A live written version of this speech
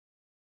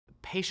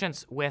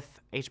patients with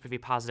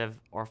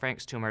HPV-positive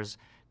oropharynx tumors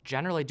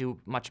generally do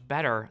much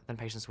better than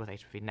patients with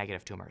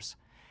HPV-negative tumors.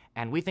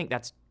 And we think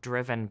that's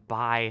driven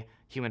by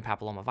human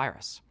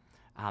papillomavirus.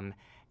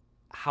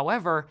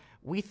 However,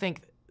 we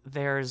think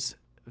there's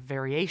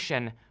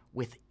variation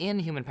within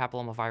human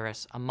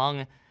papillomavirus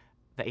among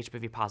the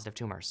HPV-positive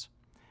tumors.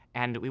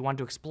 And we wanted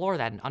to explore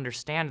that and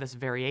understand this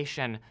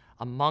variation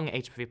among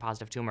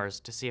HPV-positive tumors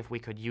to see if we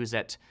could use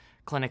it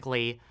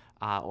clinically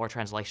or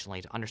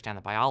translationally to understand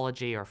the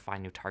biology or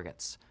find new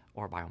targets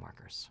or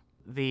biomarkers.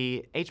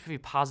 The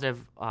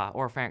HPV-positive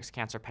oropharynx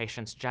cancer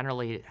patients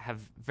generally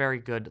have very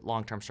good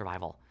long-term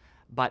survival,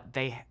 but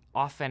they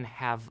often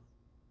have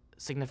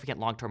significant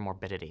long-term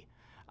morbidity,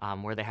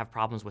 where they have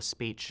problems with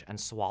speech and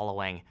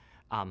swallowing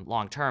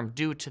long-term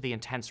due to the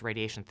intense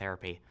radiation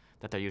therapy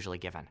that they're usually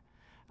given.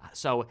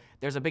 So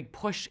there's a big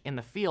push in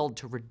the field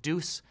to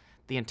reduce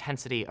the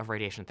intensity of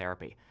radiation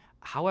therapy.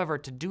 However,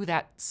 to do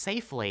that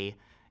safely,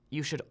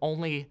 you should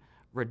only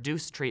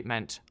reduce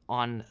treatment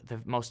on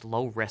the most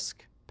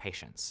low-risk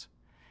patients.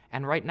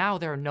 And right now,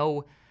 there are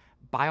no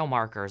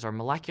biomarkers or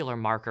molecular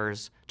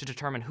markers to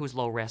determine who's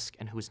low risk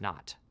and who's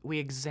not. We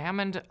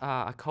examined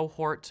a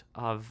cohort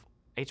of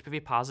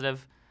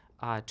HPV-positive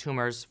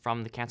tumors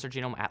from the Cancer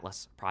Genome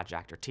Atlas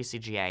Project, or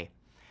TCGA,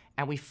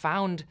 and we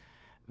found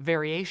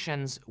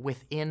variations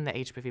within the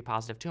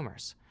HPV-positive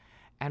tumors.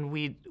 And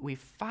we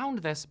found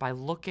this by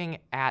looking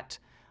at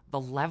the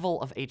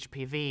level of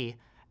HPV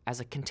as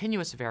a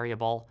continuous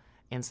variable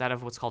instead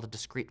of what's called a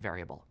discrete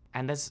variable.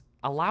 And this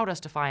allowed us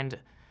to find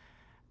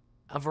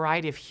a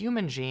variety of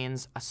human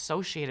genes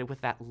associated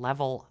with that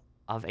level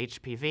of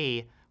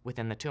HPV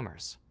within the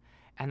tumors.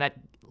 And that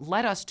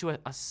led us to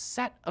a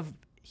set of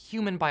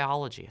human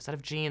biology, a set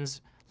of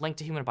genes linked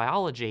to human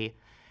biology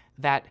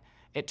that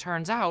it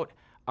turns out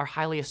are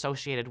highly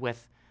associated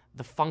with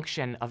the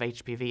function of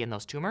HPV in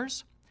those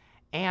tumors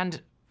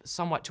and,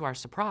 somewhat to our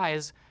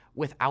surprise,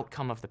 with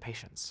outcome of the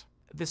patients.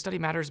 This study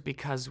matters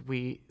because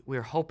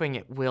we're hoping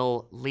it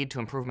will lead to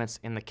improvements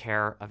in the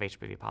care of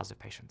HPV-positive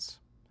patients,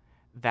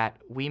 that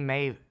we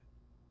may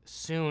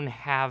soon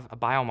have a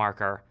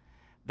biomarker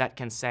that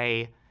can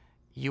say,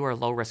 you are a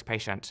low-risk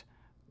patient,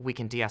 we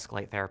can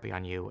de-escalate therapy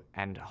on you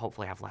and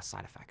hopefully have less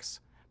side effects,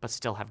 but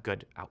still have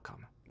good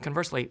outcome.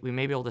 Conversely, we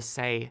may be able to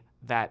say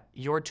that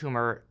your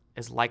tumor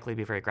is likely to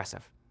be very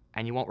aggressive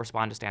and you won't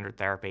respond to standard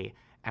therapy,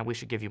 and we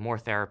should give you more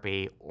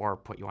therapy or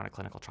put you on a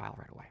clinical trial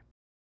right away.